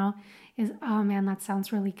off right now, is, oh man, that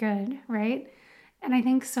sounds really good, right? And I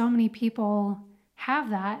think so many people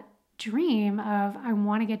have that dream of, I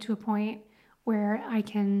want to get to a point where I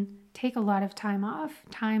can take a lot of time off.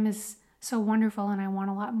 Time is so wonderful and I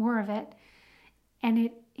want a lot more of it. And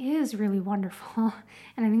it is really wonderful.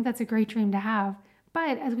 And I think that's a great dream to have.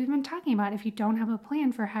 But as we've been talking about, if you don't have a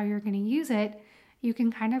plan for how you're going to use it, you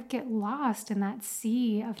can kind of get lost in that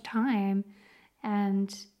sea of time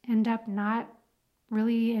and end up not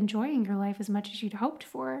really enjoying your life as much as you'd hoped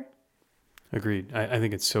for. Agreed. I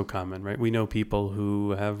think it's so common, right? We know people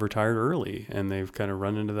who have retired early and they've kind of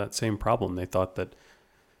run into that same problem. They thought that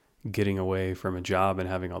getting away from a job and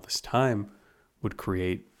having all this time would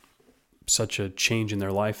create such a change in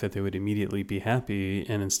their life that they would immediately be happy.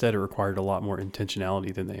 And instead it required a lot more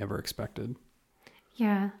intentionality than they ever expected.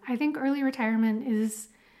 Yeah, I think early retirement is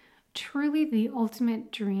truly the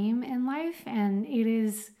ultimate dream in life. And it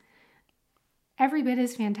is every bit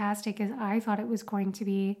as fantastic as I thought it was going to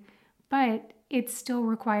be. But it still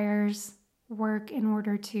requires work in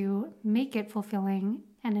order to make it fulfilling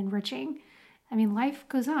and enriching. I mean, life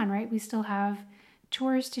goes on, right? We still have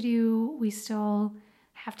chores to do. We still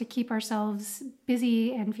have to keep ourselves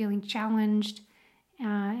busy and feeling challenged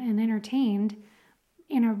and entertained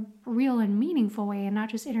in a real and meaningful way, and not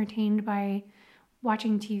just entertained by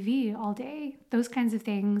watching TV all day. Those kinds of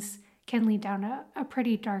things can lead down a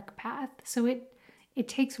pretty dark path. So it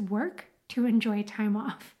takes work to enjoy time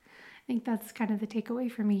off. I think that's kind of the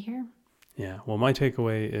takeaway for me here. Yeah. Well, my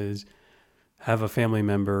takeaway is have a family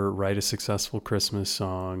member write a successful Christmas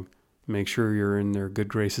song, make sure you're in their good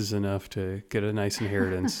graces enough to get a nice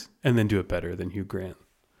inheritance, and then do it better than Hugh Grant.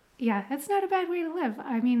 Yeah, it's not a bad way to live.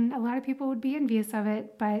 I mean, a lot of people would be envious of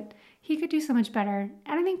it, but he could do so much better.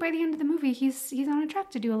 And I think by the end of the movie, he's on a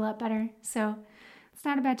track to do a lot better. So it's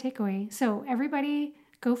not a bad takeaway. So everybody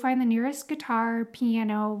go find the nearest guitar,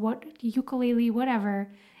 piano, ukulele,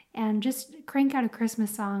 whatever, and just crank out a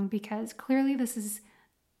Christmas song because clearly this is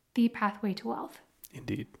the pathway to wealth.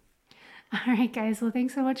 Indeed. All right, guys. Well,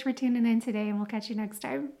 thanks so much for tuning in today, and we'll catch you next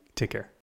time. Take care.